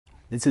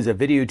This is a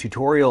video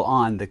tutorial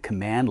on the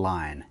command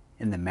line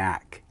in the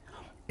Mac.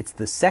 It's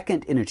the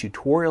second in a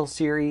tutorial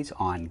series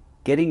on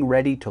getting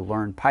ready to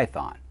learn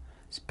Python,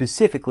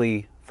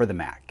 specifically for the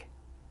Mac.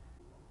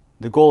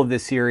 The goal of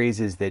this series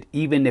is that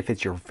even if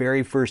it's your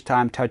very first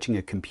time touching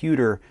a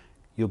computer,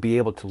 you'll be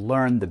able to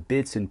learn the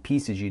bits and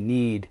pieces you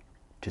need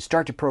to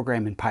start to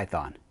program in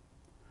Python.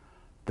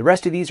 The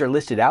rest of these are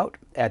listed out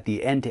at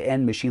the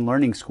End-to-End Machine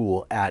Learning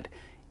School at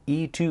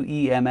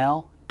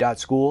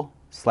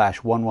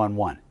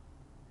e2eml.school/111.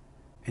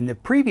 In the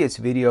previous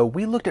video,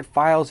 we looked at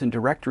files and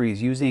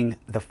directories using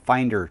the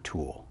Finder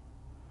tool.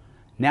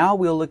 Now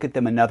we'll look at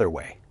them another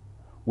way,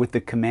 with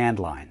the command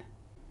line.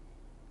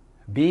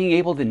 Being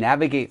able to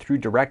navigate through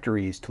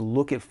directories to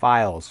look at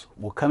files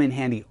will come in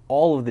handy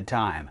all of the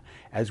time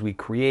as we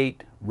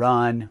create,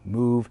 run,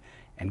 move,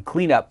 and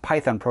clean up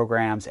Python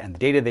programs and the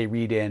data they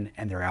read in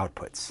and their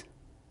outputs.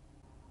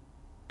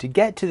 To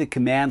get to the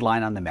command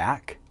line on the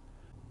Mac,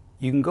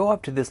 you can go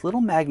up to this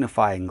little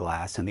magnifying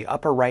glass in the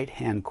upper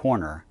right-hand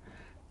corner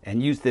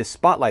and use this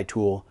spotlight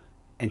tool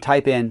and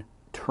type in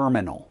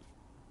terminal.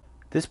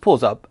 This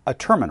pulls up a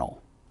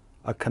terminal,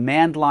 a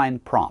command line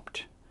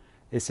prompt.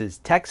 This is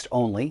text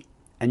only,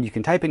 and you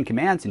can type in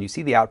commands and you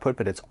see the output,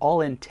 but it's all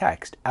in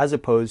text as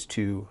opposed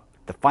to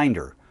the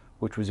Finder,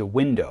 which was a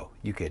window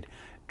you could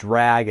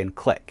drag and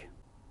click.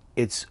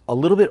 It's a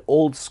little bit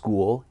old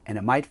school and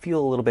it might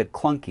feel a little bit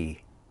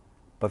clunky,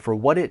 but for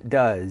what it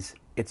does,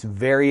 it's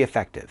very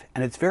effective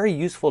and it's very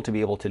useful to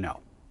be able to know.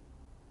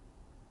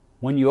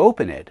 When you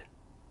open it,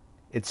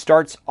 it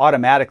starts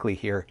automatically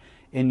here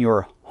in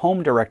your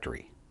home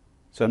directory.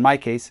 So in my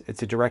case,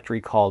 it's a directory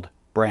called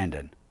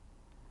Brandon.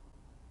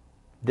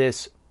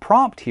 This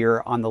prompt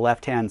here on the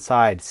left-hand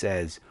side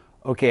says,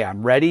 okay,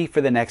 I'm ready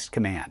for the next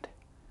command.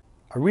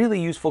 A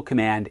really useful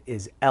command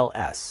is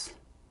ls.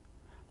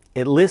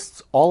 It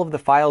lists all of the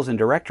files and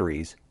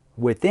directories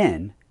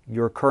within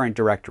your current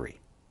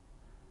directory.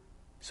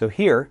 So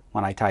here,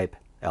 when I type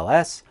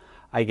ls,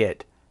 I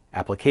get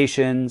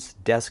applications,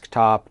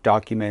 desktop,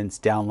 documents,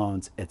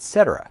 downloads,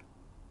 etc.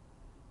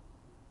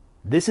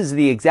 This is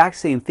the exact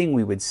same thing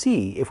we would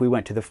see if we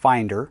went to the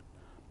Finder,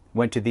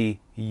 went to the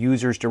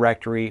users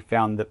directory,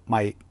 found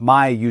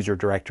my user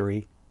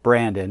directory,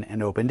 Brandon,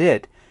 and opened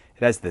it.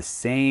 It has the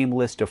same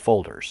list of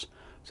folders.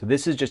 So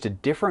this is just a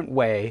different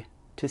way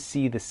to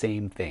see the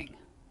same thing.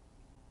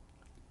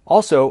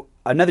 Also,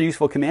 another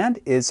useful command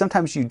is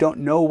sometimes you don't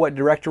know what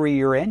directory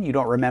you're in, you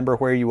don't remember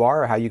where you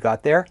are or how you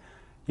got there.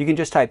 You can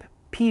just type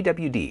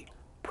pwd,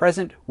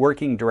 present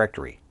working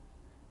directory,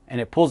 and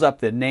it pulls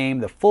up the name,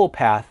 the full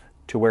path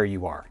to where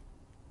you are.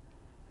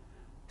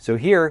 So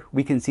here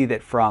we can see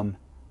that from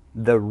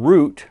the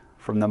root,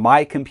 from the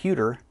My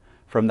Computer,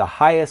 from the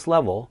highest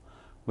level,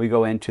 we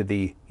go into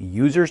the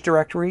users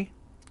directory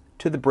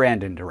to the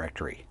Brandon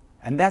directory.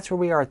 And that's where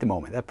we are at the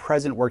moment, that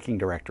present working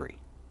directory.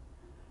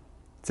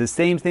 It's the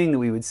same thing that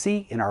we would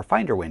see in our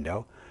Finder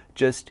window,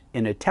 just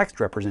in a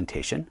text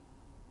representation,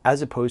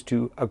 as opposed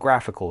to a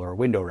graphical or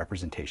window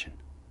representation.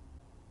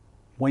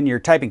 When you're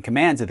typing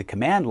commands at the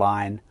command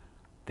line,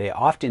 they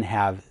often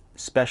have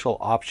special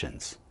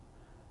options.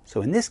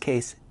 So in this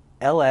case,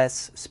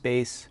 ls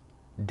space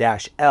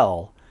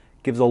 -l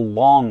gives a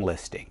long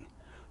listing.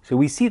 So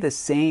we see the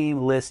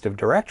same list of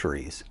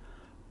directories,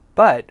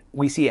 but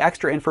we see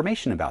extra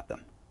information about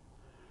them.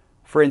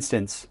 For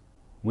instance,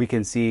 we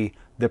can see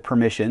the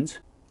permissions,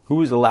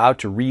 who is allowed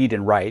to read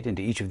and write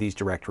into each of these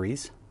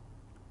directories.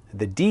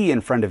 The D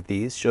in front of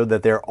these show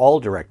that they're all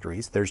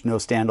directories. There's no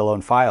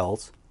standalone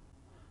files.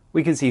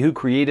 We can see who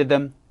created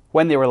them,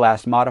 when they were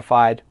last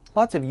modified,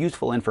 lots of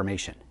useful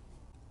information.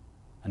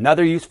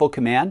 Another useful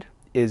command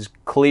is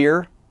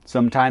clear.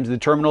 Sometimes the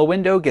terminal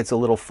window gets a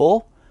little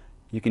full.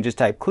 You can just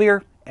type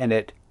clear and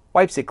it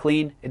wipes it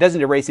clean. It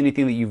doesn't erase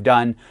anything that you've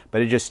done,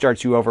 but it just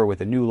starts you over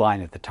with a new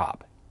line at the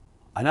top.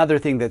 Another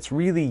thing that's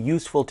really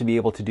useful to be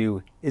able to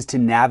do is to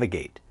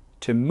navigate,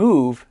 to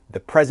move the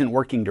present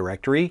working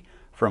directory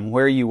from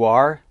where you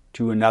are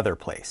to another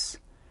place.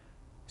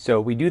 So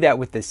we do that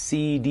with the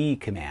cd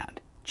command,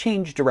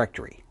 change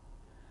directory.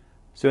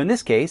 So in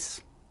this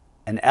case,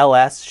 an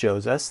ls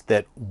shows us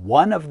that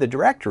one of the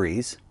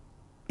directories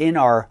in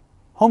our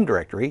home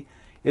directory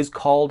is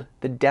called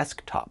the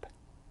desktop.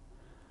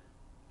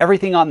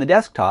 Everything on the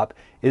desktop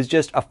is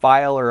just a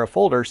file or a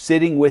folder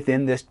sitting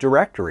within this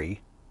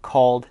directory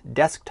called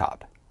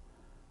desktop.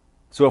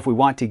 So if we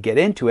want to get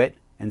into it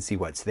and see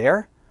what's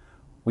there,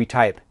 we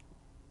type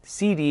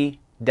cd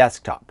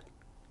desktop.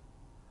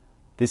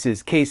 This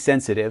is case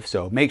sensitive,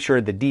 so make sure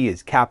the D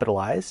is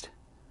capitalized.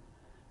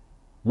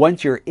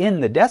 Once you're in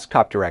the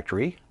desktop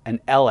directory, an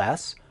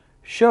ls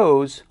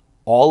shows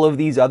all of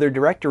these other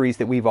directories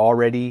that we've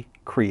already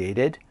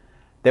created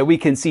that we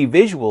can see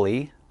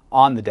visually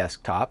on the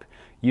desktop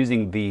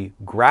using the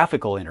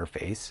graphical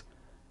interface.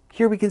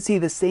 Here we can see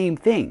the same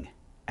thing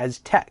as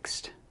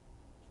text.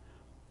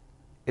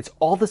 It's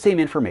all the same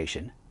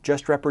information,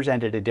 just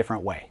represented a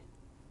different way.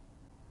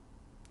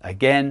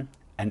 Again,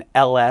 an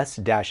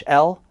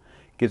ls-l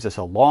gives us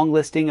a long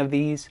listing of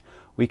these.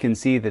 We can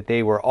see that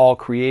they were all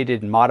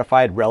created and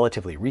modified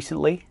relatively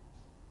recently.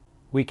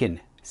 We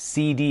can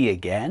CD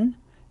again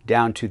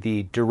down to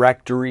the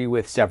directory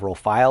with several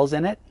files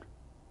in it.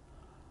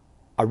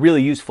 A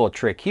really useful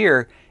trick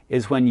here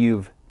is when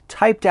you've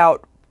typed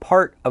out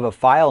part of a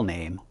file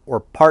name or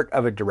part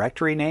of a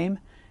directory name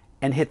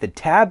and hit the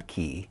Tab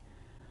key,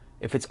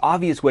 if it's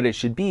obvious what it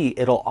should be,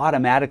 it'll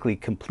automatically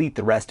complete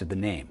the rest of the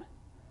name.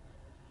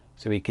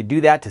 So we could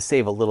do that to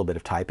save a little bit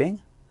of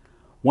typing.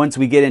 Once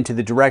we get into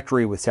the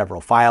directory with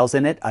several files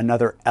in it,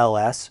 another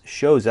ls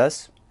shows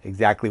us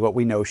exactly what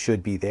we know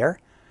should be there.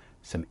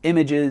 Some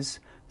images,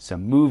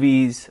 some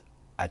movies,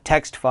 a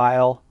text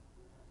file,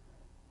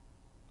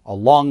 a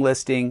long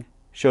listing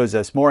shows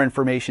us more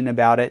information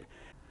about it.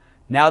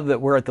 Now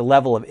that we're at the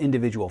level of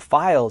individual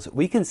files,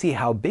 we can see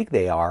how big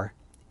they are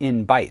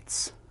in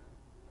bytes.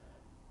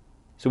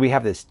 So we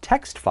have this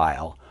text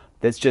file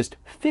that's just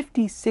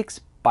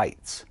 56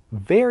 bytes,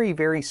 very,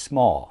 very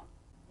small.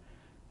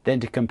 Then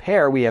to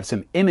compare, we have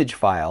some image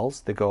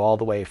files that go all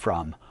the way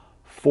from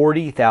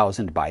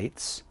 40,000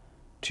 bytes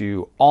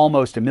to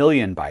almost 1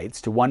 million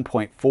bytes to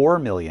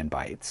 1.4 million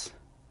bytes.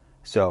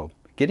 So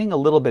getting a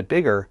little bit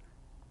bigger.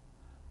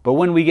 But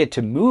when we get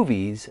to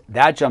movies,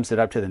 that jumps it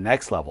up to the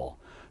next level.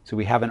 So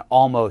we have an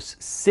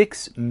almost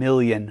 6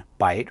 million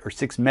byte or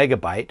 6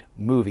 megabyte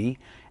movie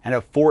and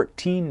a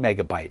 14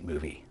 megabyte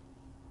movie.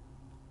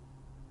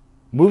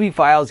 Movie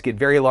files get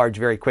very large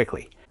very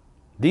quickly.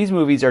 These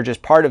movies are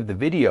just part of the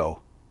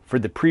video for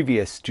the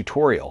previous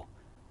tutorial.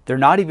 They're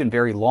not even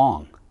very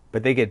long,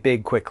 but they get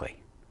big quickly.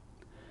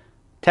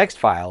 Text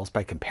files,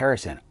 by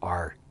comparison,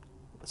 are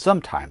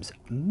sometimes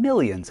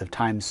millions of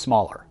times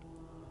smaller.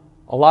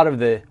 A lot of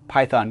the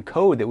Python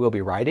code that we'll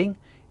be writing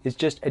is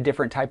just a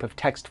different type of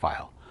text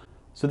file.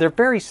 So they're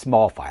very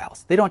small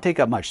files. They don't take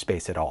up much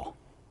space at all.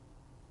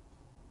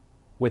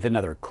 With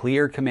another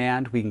clear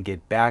command, we can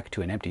get back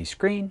to an empty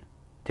screen,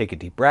 take a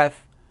deep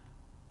breath.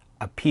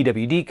 A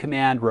pwd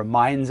command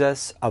reminds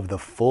us of the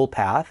full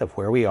path of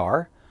where we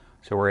are.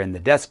 So we're in the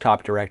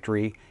desktop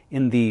directory,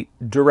 in the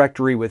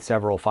directory with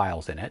several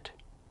files in it.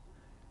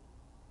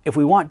 If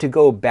we want to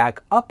go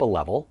back up a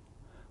level,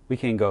 we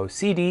can go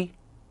cd ...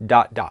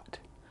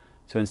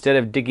 So instead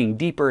of digging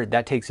deeper,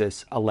 that takes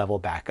us a level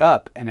back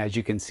up. And as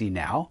you can see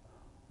now,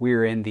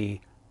 we're in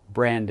the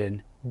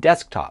Brandon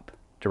desktop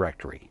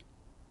directory.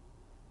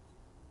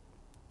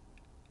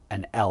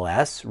 An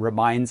ls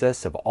reminds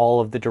us of all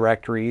of the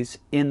directories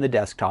in the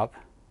desktop.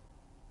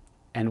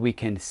 And we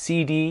can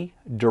cd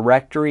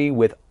directory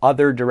with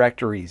other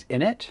directories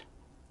in it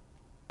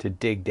to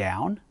dig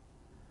down.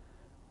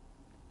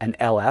 An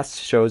ls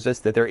shows us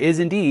that there is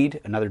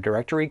indeed another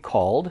directory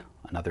called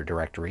another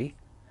directory.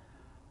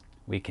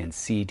 We can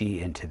cd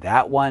into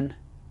that one.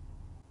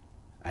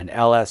 An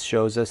ls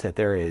shows us that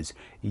there is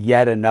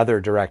yet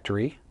another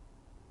directory.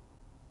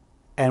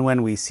 And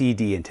when we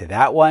cd into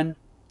that one,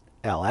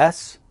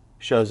 ls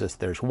shows us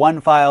there's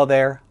one file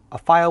there, a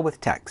file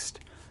with text,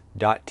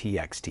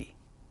 .txt.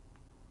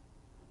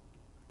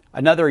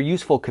 Another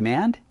useful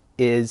command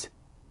is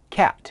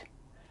cat.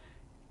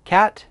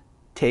 Cat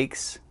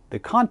takes the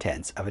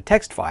contents of a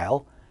text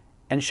file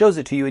and shows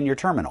it to you in your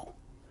terminal.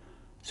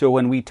 So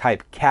when we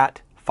type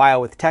cat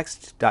file with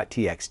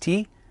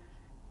text.txt,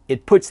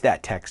 it puts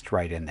that text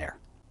right in there.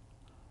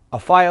 A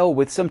file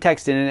with some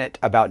text in it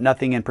about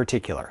nothing in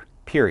particular,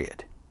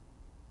 period.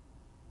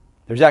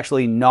 There's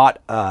actually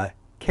not a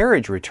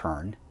carriage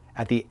return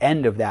at the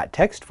end of that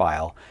text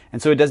file,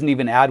 and so it doesn't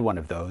even add one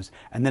of those,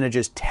 and then it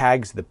just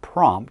tags the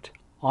prompt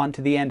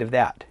onto the end of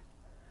that.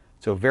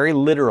 So very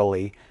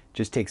literally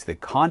just takes the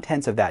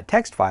contents of that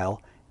text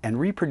file and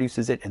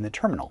reproduces it in the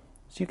terminal.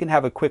 So you can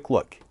have a quick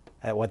look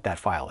at what that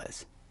file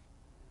is.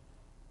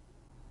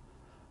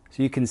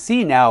 So you can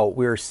see now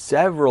we're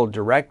several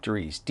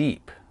directories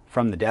deep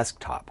from the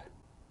desktop.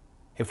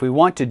 If we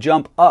want to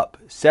jump up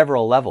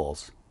several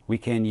levels, we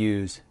can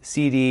use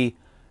cd ...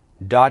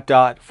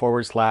 to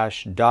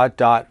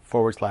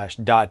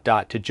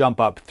jump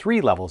up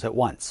 3 levels at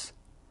once.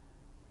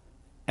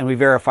 And we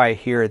verify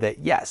here that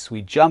yes,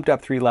 we jumped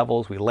up 3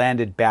 levels, we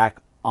landed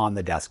back on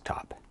the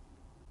desktop.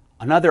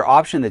 Another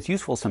option that's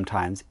useful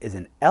sometimes is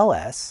an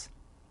ls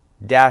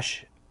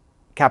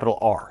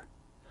 -R.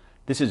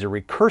 This is a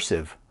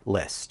recursive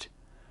list.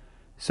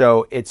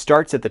 So it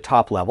starts at the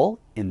top level,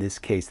 in this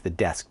case the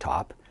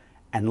desktop,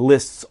 and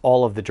lists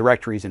all of the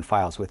directories and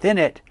files within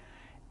it,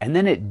 and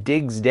then it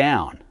digs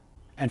down.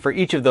 And for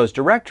each of those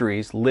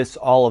directories, lists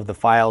all of the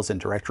files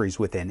and directories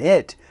within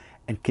it,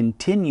 and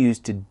continues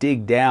to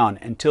dig down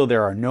until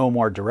there are no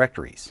more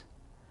directories.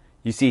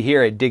 You see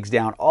here it digs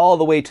down all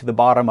the way to the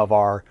bottom of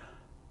our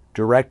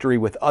directory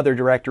with other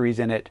directories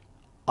in it,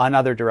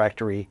 another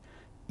directory,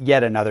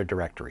 yet another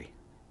directory.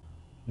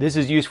 This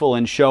is useful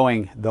in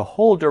showing the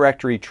whole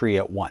directory tree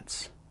at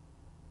once.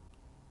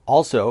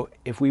 Also,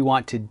 if we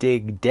want to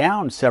dig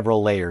down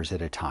several layers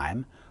at a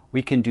time,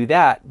 we can do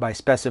that by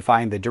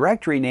specifying the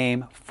directory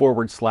name /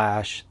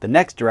 the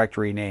next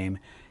directory name,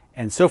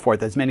 and so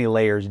forth, as many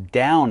layers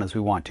down as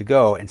we want to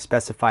go, and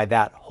specify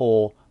that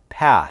whole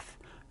path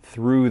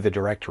through the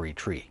directory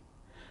tree.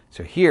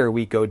 So here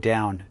we go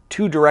down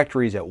 2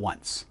 directories at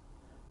once.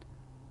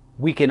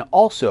 We can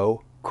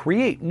also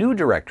create new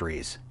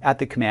directories at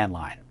the command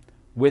line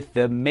with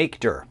the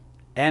mkdir,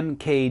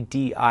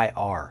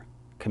 mkdir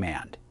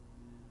command.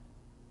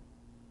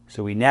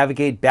 So we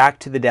navigate back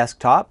to the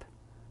desktop,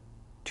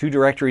 2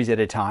 directories at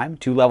a time,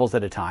 2 levels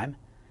at a time.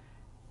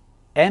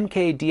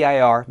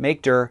 mkdir,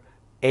 mkdir,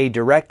 a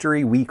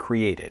directory we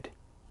created.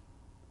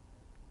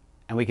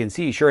 And we can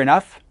see, sure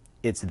enough,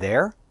 it's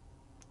there.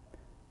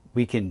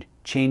 We can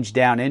change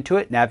down into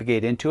it,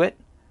 navigate into it.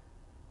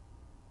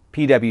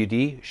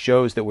 pwd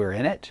shows that we're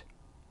in it.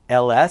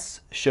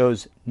 ls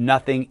shows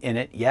nothing in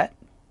it yet.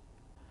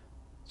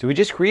 So we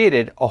just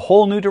created a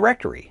whole new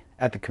directory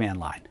at the command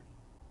line.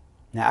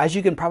 Now, as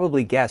you can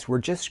probably guess, we're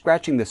just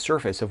scratching the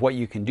surface of what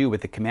you can do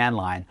with the command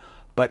line,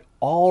 but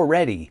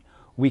already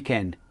we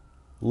can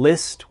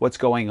list what's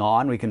going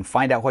on. We can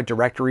find out what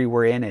directory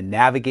we're in and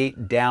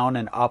navigate down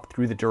and up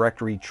through the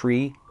directory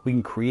tree. We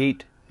can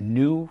create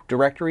new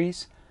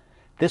directories.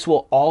 This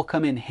will all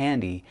come in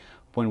handy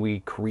when we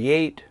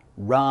create,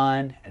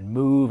 run, and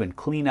move and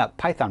clean up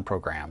Python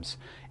programs,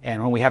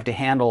 and when we have to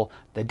handle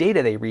the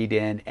data they read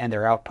in and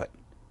their output.